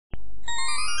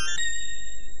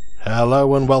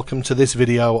Hello and welcome to this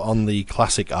video on the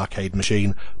classic arcade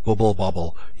machine, Bubble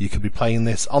Bobble. You could be playing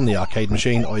this on the arcade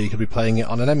machine or you could be playing it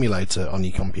on an emulator on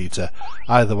your computer.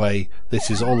 Either way, this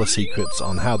is all the secrets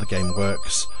on how the game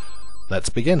works. Let's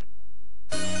begin.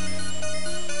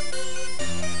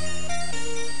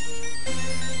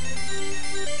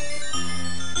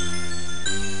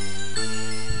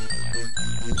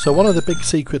 So one of the big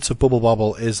secrets of Bubble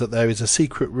Bobble is that there is a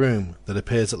secret room that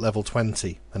appears at level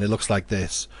 20 and it looks like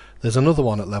this. There's another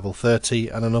one at level 30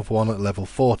 and another one at level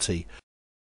 40.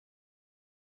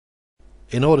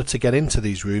 In order to get into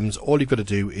these rooms, all you've got to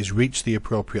do is reach the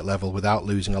appropriate level without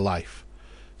losing a life.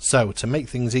 So to make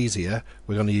things easier,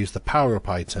 we're going to use the power-up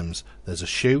items. There's a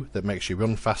shoe that makes you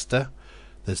run faster.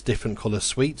 There's different colour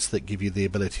sweets that give you the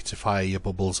ability to fire your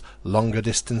bubbles longer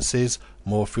distances,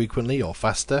 more frequently or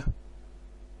faster.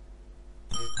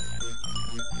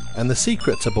 And the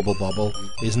secret to Bubble Bobble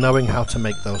is knowing how to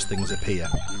make those things appear.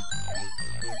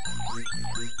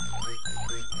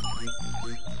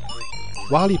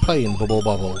 While you're playing Bubble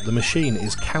Bobble, the machine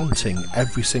is counting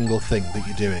every single thing that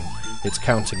you're doing. It's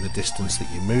counting the distance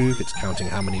that you move, it's counting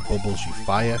how many bubbles you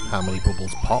fire, how many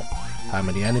bubbles pop, how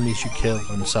many enemies you kill,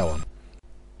 and so on.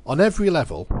 On every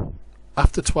level,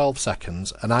 after 12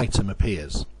 seconds, an item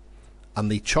appears. And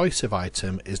the choice of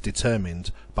item is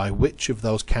determined by which of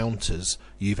those counters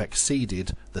you've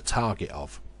exceeded the target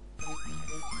of.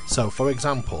 So for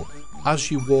example,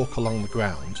 as you walk along the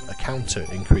ground, a counter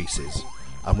increases,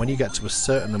 and when you get to a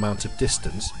certain amount of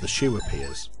distance, the shoe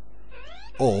appears.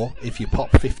 Or if you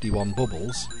pop 51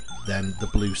 bubbles, then the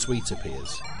blue sweet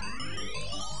appears.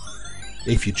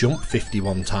 If you jump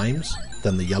 51 times,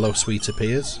 then the yellow sweet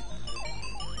appears.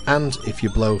 And if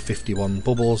you blow 51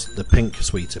 bubbles, the pink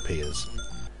sweet appears.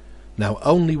 Now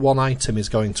only one item is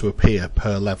going to appear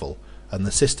per level, and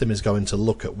the system is going to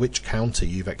look at which counter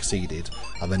you've exceeded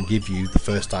and then give you the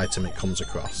first item it comes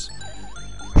across.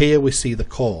 Here we see the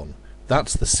corn.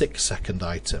 That's the 6-second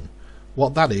item.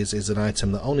 What that is an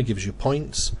item that only gives you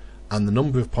points, and the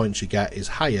number of points you get is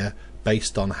higher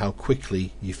based on how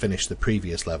quickly you finish the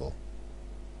previous level.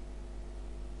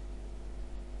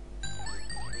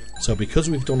 So because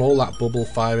we've done all that bubble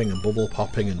firing and bubble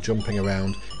popping and jumping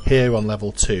around, here on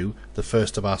level 2 the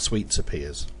first of our sweets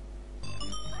appears.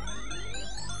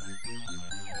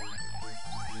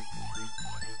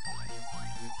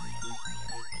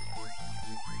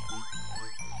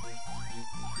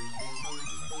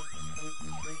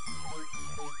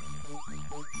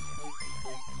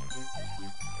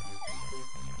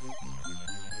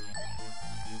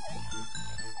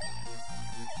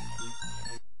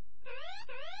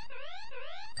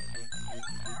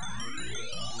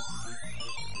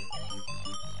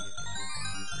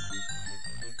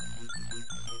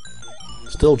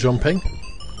 Still jumping,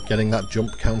 getting that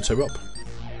jump counter up.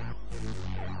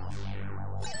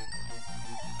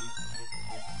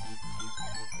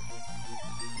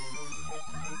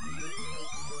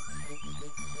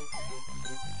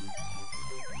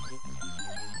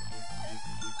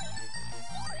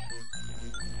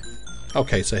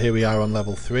 Okay, so here we are on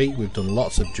level 3. We've done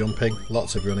lots of jumping,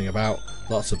 lots of running about,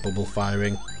 lots of bubble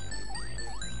firing.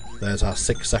 There's our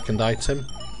 6-second item.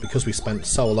 Because we spent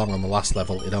so long on the last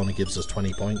level, it only gives us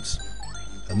 20 points.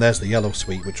 And there's the yellow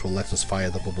sweet, which will let us fire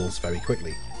the bubbles very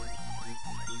quickly.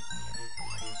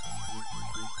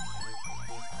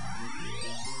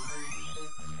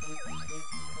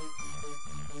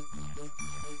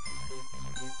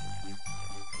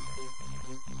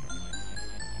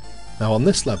 Now on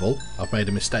this level, I've made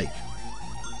a mistake.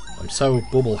 I'm so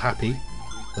bubble happy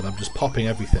that I'm just popping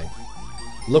everything.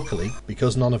 Luckily,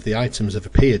 because none of the items have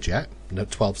appeared yet,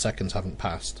 12 seconds haven't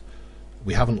passed,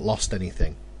 we haven't lost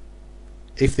anything.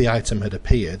 If the item had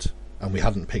appeared and we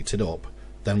hadn't picked it up,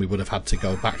 then we would have had to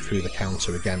go back through the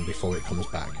counter again before it comes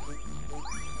back.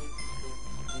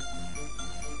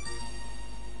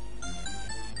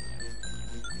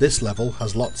 This level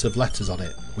has lots of letters on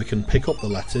it. We can pick up the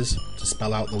letters to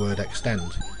spell out the word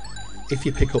extend. If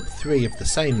you pick up 3 of the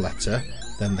same letter,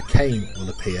 then the cane will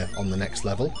appear on the next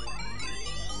level.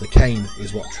 The cane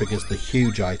is what triggers the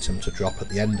huge item to drop at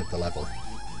the end of the level.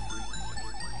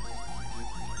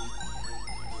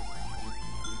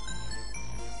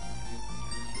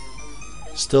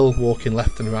 Still walking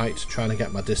left and right, trying to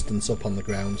get my distance up on the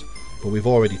ground, but we've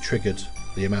already triggered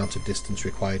the amount of distance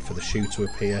required for the shoe to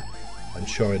appear, and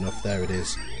sure enough, there it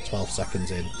is, 12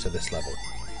 seconds in to this level.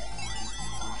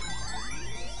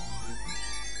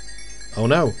 Oh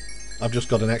no! I've just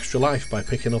got an extra life by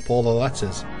picking up all the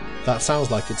letters. That sounds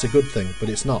like it's a good thing, but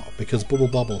it's not, because Bubble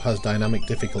Bobble has dynamic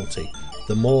difficulty.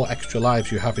 The more extra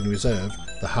lives you have in reserve,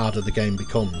 the harder the game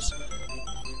becomes.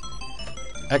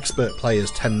 Expert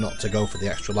players tend not to go for the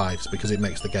extra lives because it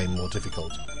makes the game more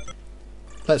difficult.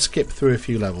 Let's skip through a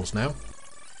few levels now.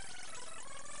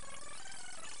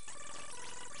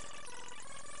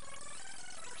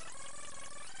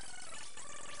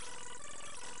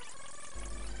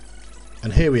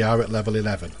 And here we are at level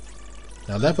 11.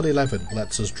 Now level 11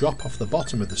 lets us drop off the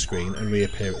bottom of the screen and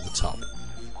reappear at the top.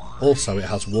 Also it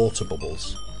has water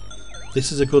bubbles.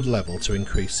 This is a good level to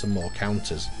increase some more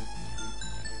counters.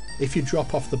 If you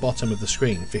drop off the bottom of the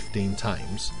screen 15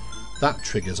 times, that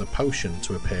triggers a potion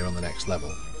to appear on the next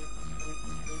level.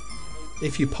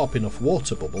 If you pop enough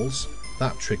water bubbles,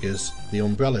 that triggers the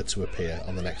umbrella to appear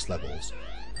on the next levels.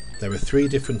 There are 3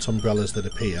 different umbrellas that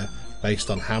appear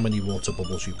based on how many water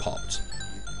bubbles you popped.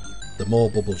 The more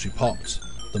bubbles you popped,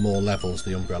 the more levels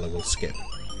the umbrella will skip.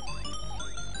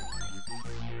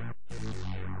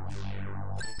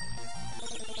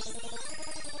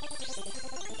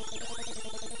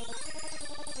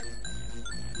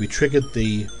 We triggered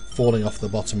the falling off the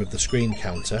bottom of the screen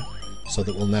counter, so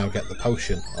that we'll now get the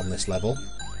potion on this level.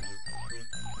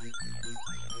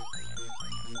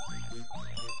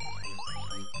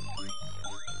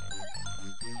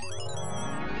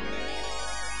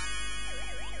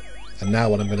 And now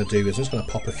what I'm going to do is I'm just going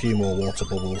to pop a few more water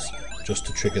bubbles just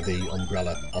to trigger the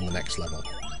umbrella on the next level.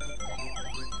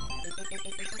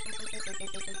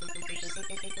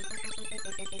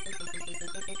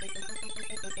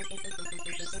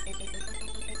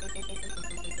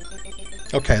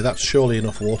 Okay, that's surely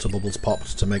enough water bubbles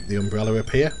popped to make the umbrella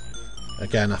appear.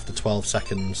 Again, after 12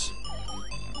 seconds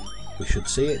we should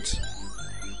see it.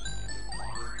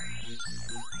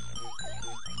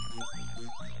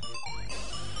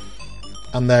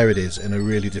 And there it is, in a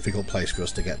really difficult place for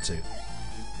us to get to.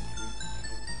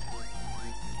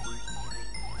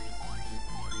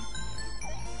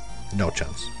 No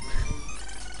chance.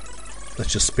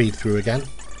 Let's just speed through again.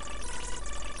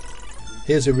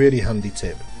 Here's a really handy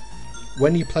tip.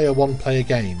 When you play a one-player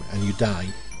game and you die,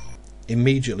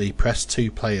 immediately press 2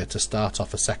 player to start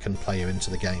off a second player into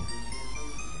the game.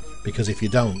 Because if you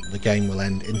don't, the game will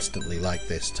end instantly like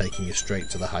this, taking you straight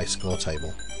to the high score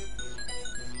table.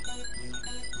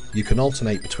 You can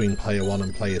alternate between player 1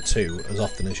 and player 2 as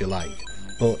often as you like,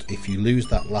 but if you lose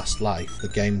that last life, the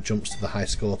game jumps to the high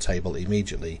score table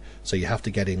immediately, so you have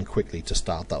to get in quickly to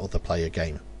start that other player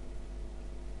game.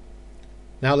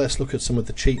 Now let's look at some of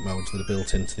the cheat modes that are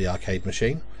built into the arcade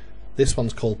machine. This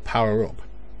one's called Power Up.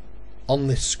 On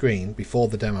this screen, before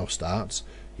the demo starts,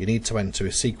 you need to enter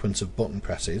a sequence of button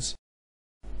presses,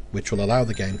 which will allow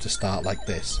the game to start like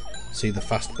this. See the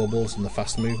fast bubbles and the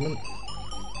fast movement?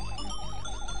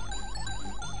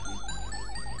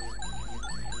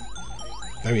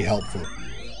 Very helpful.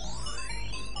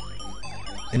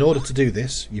 In order to do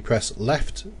this, you press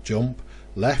left jump,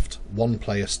 left 1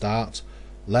 player start,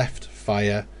 left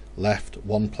fire, left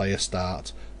 1 player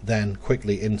start, then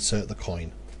quickly insert the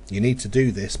coin. You need to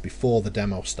do this before the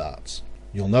demo starts.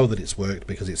 You'll know that it's worked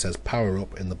because it says power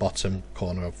up in the bottom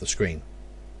corner of the screen.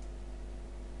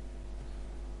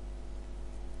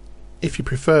 If you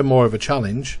prefer more of a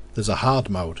challenge, there's a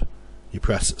hard mode. You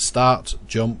press start,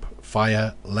 jump,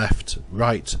 fire, left,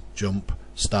 right, jump,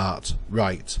 start,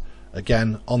 right,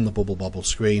 again on the Bubble Bobble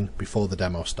screen before the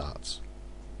demo starts.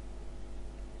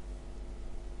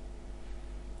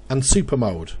 And super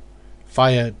mode,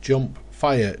 fire, jump,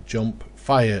 fire, jump,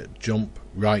 fire, jump,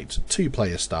 right, 2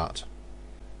 player start.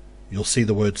 You'll see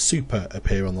the word super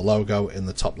appear on the logo in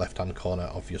the top left hand corner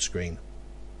of your screen.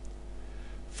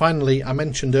 Finally, I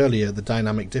mentioned earlier the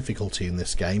dynamic difficulty in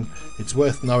this game. It's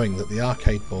worth knowing that the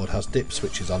arcade board has dip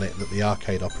switches on it that the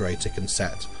arcade operator can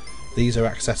set. These are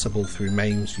accessible through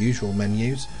MAME's usual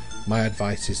menus. My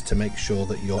advice is to make sure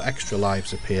that your extra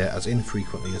lives appear as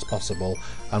infrequently as possible,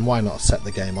 and why not set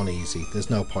the game on easy? There's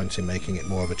no point in making it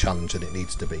more of a challenge than it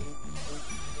needs to be.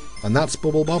 And that's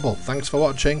Bubble Bobble. Thanks for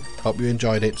watching, hope you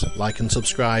enjoyed it, like and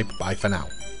subscribe, bye for now.